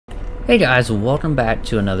Hey guys, welcome back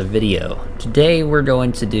to another video. Today we're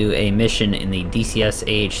going to do a mission in the DCS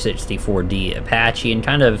AH-64D Apache and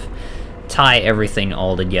kind of tie everything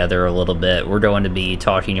all together a little bit. We're going to be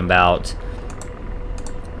talking about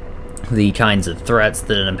the kinds of threats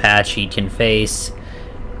that an Apache can face,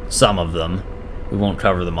 some of them. We won't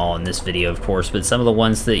cover them all in this video, of course, but some of the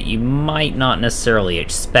ones that you might not necessarily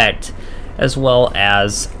expect, as well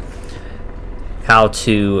as how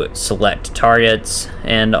to select targets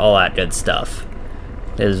and all that good stuff.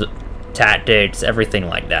 There's tactics, everything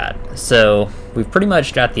like that. So we've pretty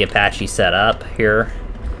much got the Apache set up here.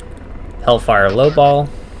 Hellfire lowball.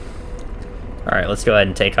 Alright, let's go ahead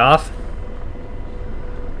and take off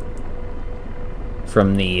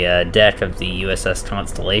from the deck of the USS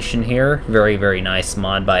Constellation here. Very, very nice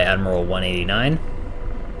mod by Admiral 189.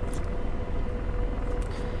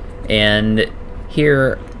 And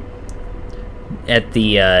here at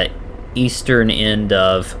the eastern end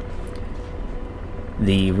of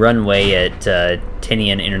the runway at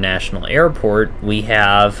Tinian International Airport, we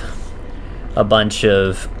have a bunch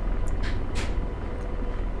of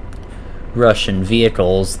Russian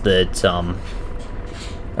vehicles that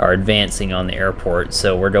are advancing on the airport,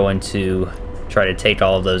 so we're going to try to take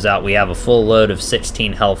all of those out. We have a full load of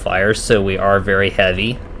 16 Hellfires, so we are very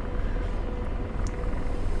heavy.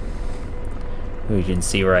 We can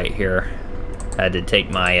see right here. I had to take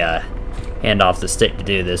my hand off the stick to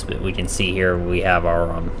do this, but we can see here we have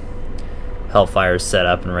our Hellfires set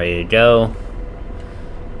up and ready to go.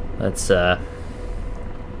 Let's go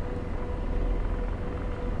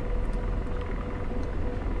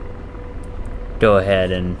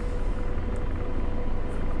ahead and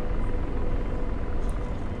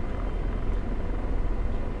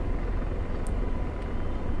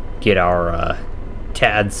get our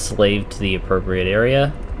TAD slave to the appropriate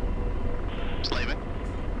area. Slaving.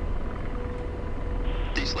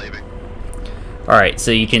 Deslaving. Alright,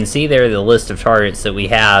 so you can see there the list of targets that we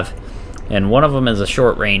have, and one of them is a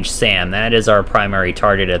short-range SAM. That is our primary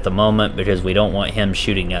target at the moment because we don't want him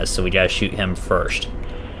shooting us, so we gotta shoot him first.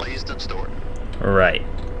 Placed and stored. Right.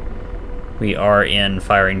 We are in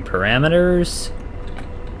firing parameters.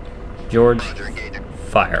 George,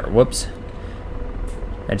 fire. Whoops.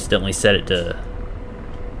 I accidentally set it to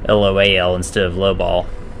LOAL instead of lowball.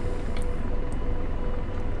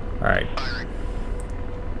 Alright.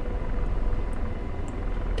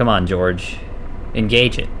 Come on, George.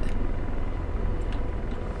 Engage it.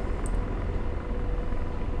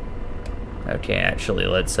 Okay, actually,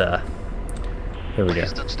 let's, here we go.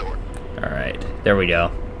 Alright, there we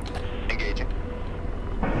go. Engaging.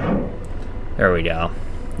 There we go.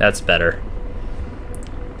 That's better.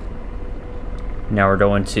 Now we're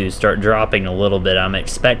going to start dropping a little bit. I'm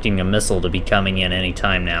expecting a missile to be coming in any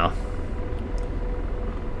time now,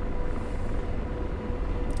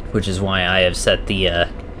 which is why I have set the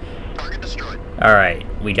Target destroyed. Alright,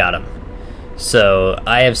 we got him. So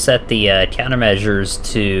I have set the countermeasures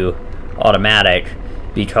to automatic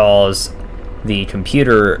because the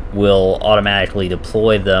computer will automatically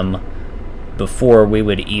deploy them before we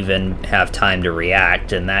would even have time to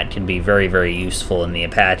react, and that can be very, very useful in the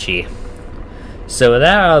Apache. So with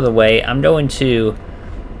that out of the way, I'm going to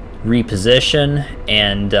reposition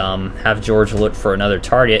and have George look for another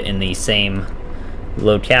target in the same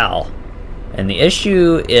locale. And the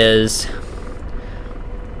issue is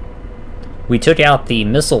we took out the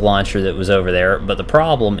missile launcher that was over there, but the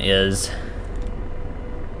problem is,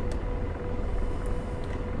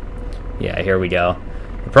 yeah, here we go.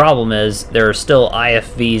 The problem is there are still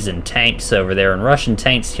IFVs and tanks over there, and Russian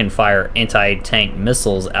tanks can fire anti-tank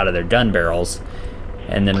missiles out of their gun barrels.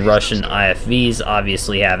 And then Russian IFVs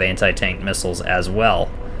obviously have anti-tank missiles as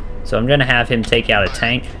well. So I'm going to have him take out a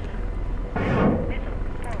tank.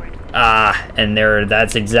 And there,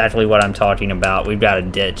 that's exactly what I'm talking about. We've got to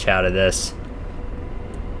ditch out of this.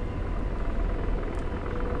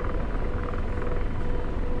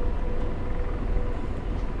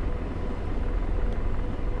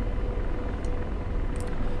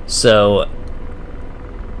 So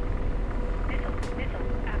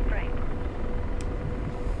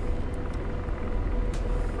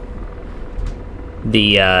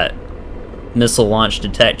the missile launch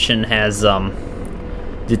detection has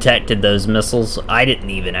detected those missiles. I didn't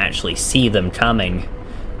even actually see them coming,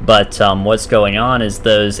 but what's going on is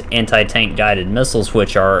those anti-tank guided missiles,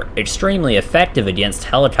 which are extremely effective against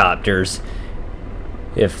helicopters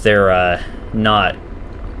if they're not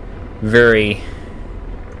very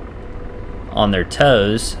on their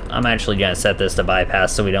toes. I'm actually going to set this to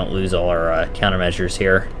bypass so we don't lose all our countermeasures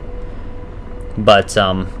here. But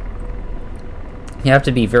you have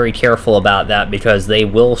to be very careful about that because they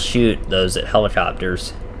will shoot those at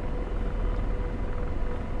helicopters.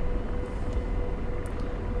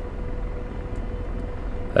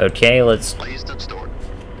 Okay, let's... Placed and stored.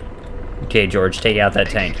 Okay, George, take out that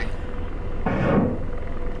tank. Engaging.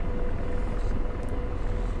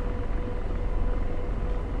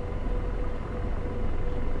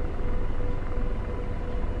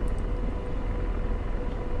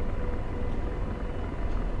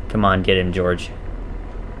 Come on, get him, George.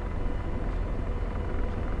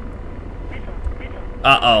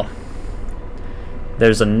 Uh-oh.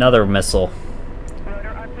 There's another missile. Rotor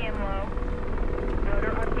RPM low.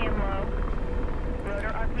 Rotor RPM low. Rotor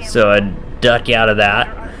RPM So low. I duck out of Rotor that.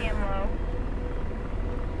 RPM low.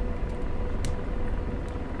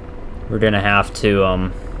 We're gonna have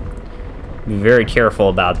to be very careful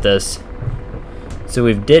about this. So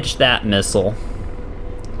we've ditched that missile.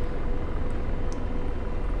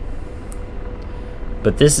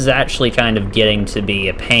 But this is actually kind of getting to be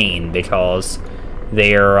a pain because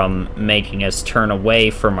they are making us turn away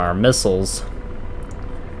from our missiles,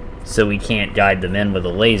 so we can't guide them in with a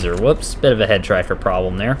laser. Whoops, bit of a head tracker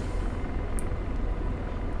problem there.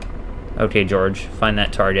 Okay, George, find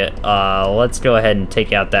that target. Let's go ahead and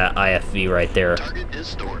take out that IFV right there. Target is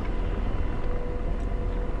stored.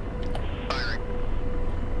 Firing.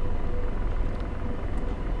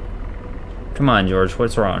 Come on, George,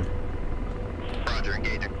 what's wrong? Roger,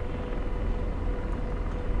 engaging.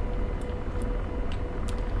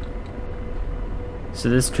 So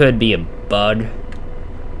this could be a bug.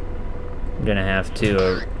 I'm gonna have to...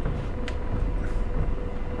 Firing.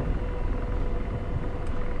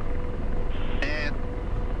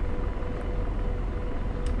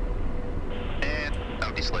 And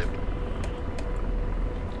out enslaved.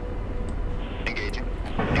 Engaging.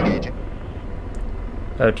 Engaging.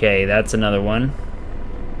 Okay, that's another one.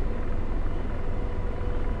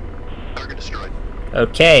 Target destroyed.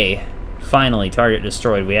 Okay, finally, target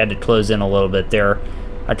destroyed. We had to close in a little bit there.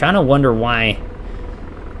 I kind of wonder why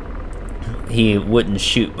he wouldn't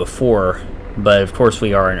shoot before, but of course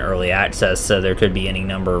we are in early access, so there could be any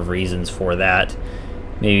number of reasons for that.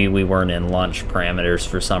 Maybe we weren't in launch parameters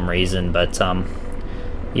for some reason, but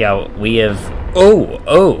yeah, we have...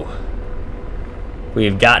 Oh! We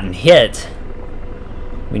have gotten hit.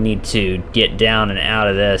 We need to get down and out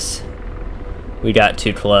of this. We got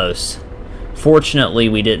too close. Fortunately,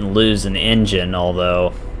 we didn't lose an engine,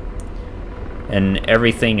 although... And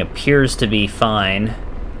everything appears to be fine.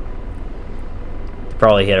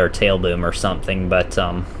 Probably hit our tail boom or something, but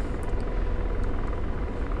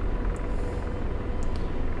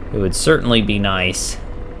it would certainly be nice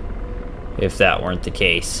if that weren't the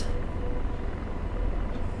case.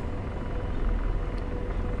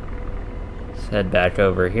 Let's head back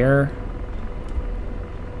over here.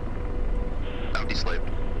 Out enslaved.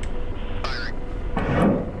 Firing.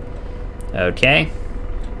 Okay.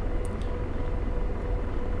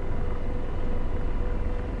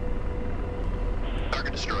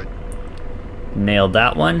 Target destroyed. Nailed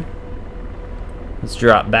that one. Let's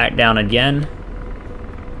drop back down again.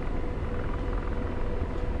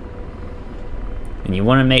 And you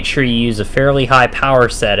want to make sure you use a fairly high power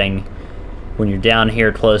setting when you're down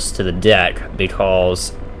here close to the deck,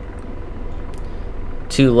 because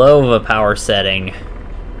too low of a power setting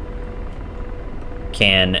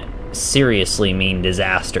can seriously mean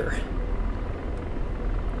disaster.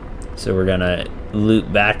 So we're gonna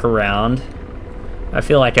loop back around. I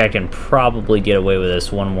feel like I can probably get away with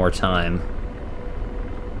this one more time.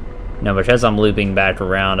 Now, because I'm looping back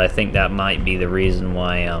around, I think that might be the reason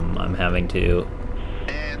why I'm having to...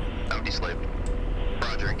 And out enslaved.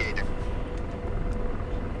 Roger, engaging.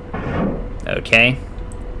 Okay.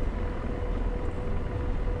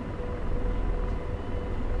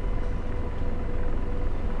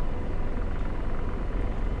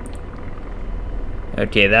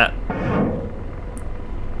 Okay, that...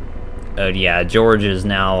 Oh yeah, George is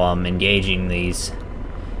now engaging these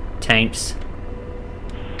tanks.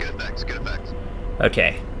 Good effects, good effects.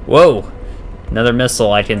 Okay. Whoa! Another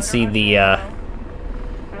missile. I can see the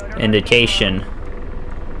indication.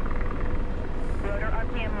 Rotor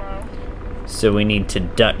RPM low. So we need to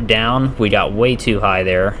duck down. We got way too high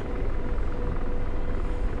there.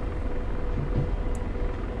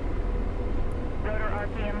 Rotor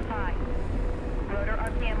RPM high. Rotor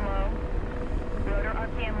RPM low. Rotor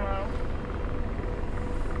RPM low.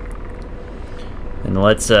 And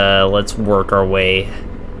let's work our way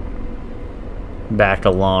back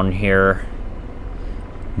along here.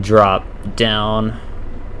 Drop down.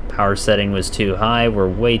 Power setting was too high. We're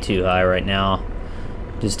way too high right now.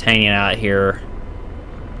 Just hanging out here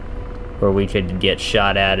where we could get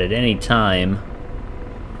shot at any time.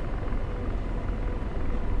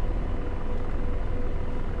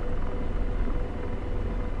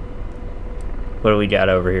 What do we got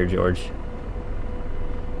over here, George?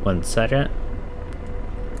 1 second.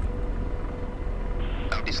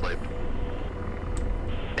 Bounty slave.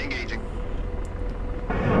 Engaging.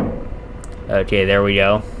 Okay, there we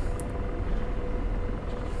go.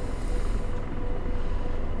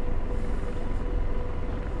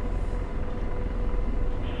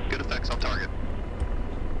 Good effects on target.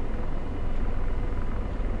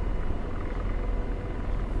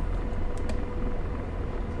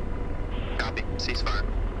 Copy. Ceasefire.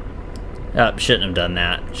 Shouldn't have done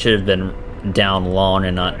that. Should have been down long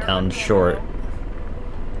and not down short.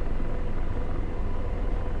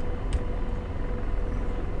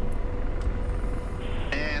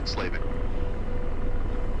 And slaving.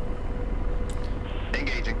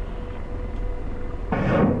 Engaging.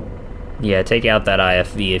 Yeah, take out that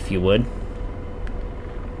IFV if you would.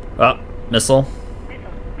 Oh, missile.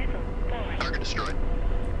 Target destroyed.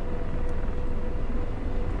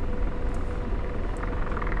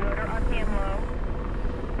 Rotor RPM low.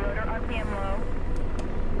 Rotor RPM low.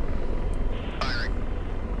 Firing.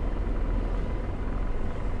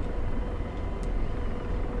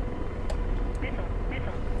 Missile.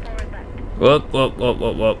 Forward left. Whoop, whoop, whoop,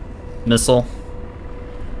 whoop, whoop. Missile.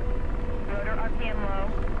 Rotor RPM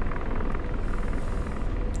low.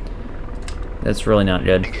 That's really not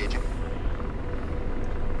good. Engaging.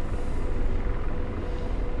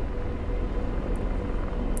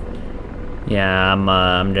 Yeah, I'm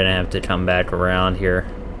gonna have to come back around here.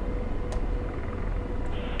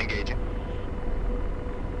 Engaging.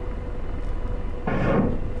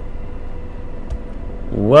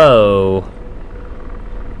 Whoa.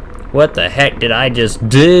 What the heck did I just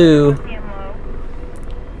do? RPM low.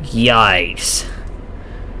 Yikes.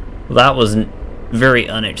 Well, that was very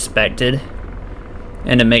unexpected.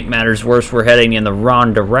 And to make matters worse, we're heading in the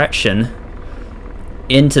wrong direction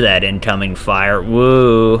into that incoming fire.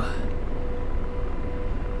 Woo.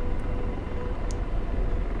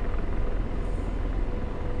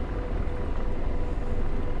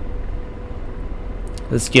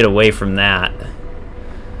 Let's get away from that.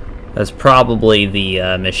 That's probably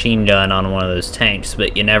the machine gun on one of those tanks,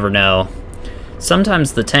 but you never know.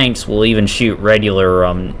 Sometimes the tanks will even shoot regular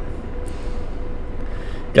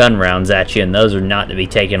gun rounds at you, and those are not to be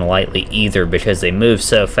taken lightly either, because they move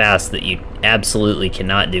so fast that you absolutely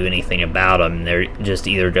cannot do anything about them. They're just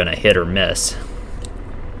either going to hit or miss.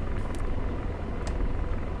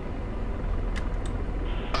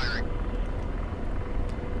 Firing.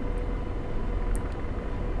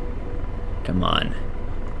 Come on.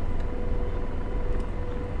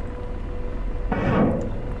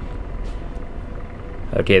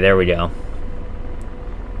 Okay, there we go.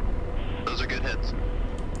 Those are good hits.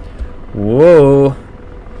 Whoa.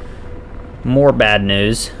 More bad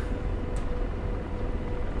news.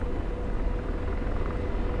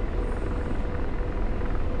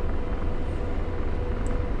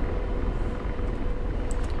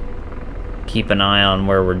 Keep an eye on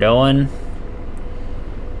where we're going.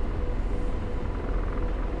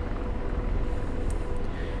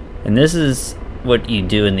 And this is what you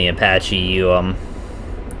do in the Apache. You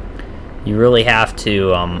really have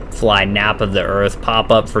to fly nap of the earth,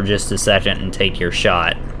 pop up for just a second, and take your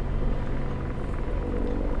shot.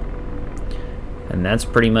 And that's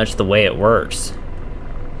pretty much the way it works.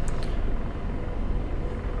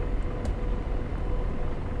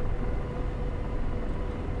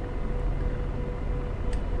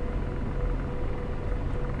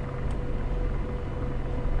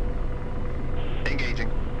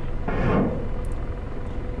 Engaging.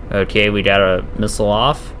 Okay, we got a missile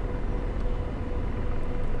off.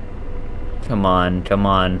 Come on, come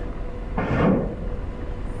on.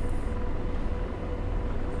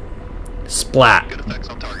 Splat. Good effects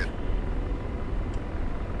on target.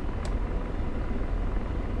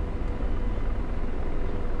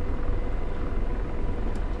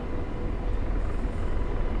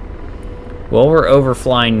 Well, we're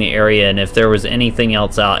overflying the area, and if there was anything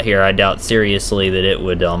else out here, I doubt seriously that it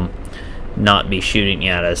would not be shooting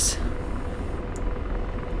at us.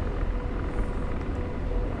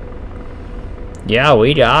 Yeah,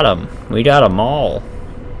 we got them. We got them all.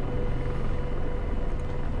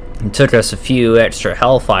 It took us a few extra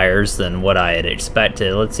Hellfires than what I had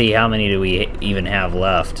expected. Let's see, how many do we even have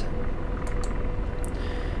left?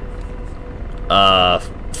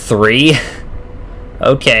 3?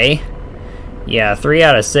 Okay. Yeah, 3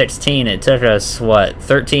 out of 16. It took us, what,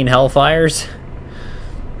 13 Hellfires?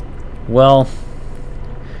 Well,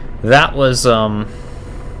 that was, that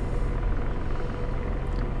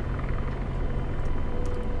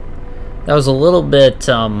was a little bit,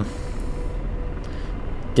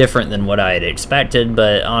 different than what I had expected,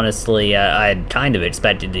 but honestly, I had kind of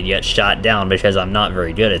expected to get shot down because I'm not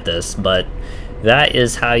very good at this, but that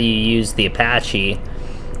is how you use the Apache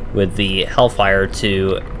with the Hellfire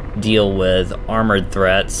to deal with armored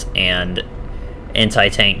threats and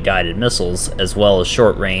anti-tank guided missiles, as well as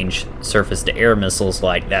short-range surface-to-air missiles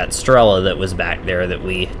like that Strela that was back there that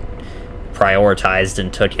we prioritized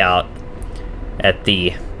and took out at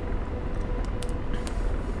the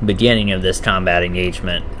beginning of this combat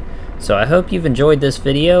engagement. So I hope you've enjoyed this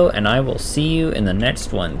video, and I will see you in the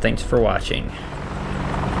next one. Thanks for watching.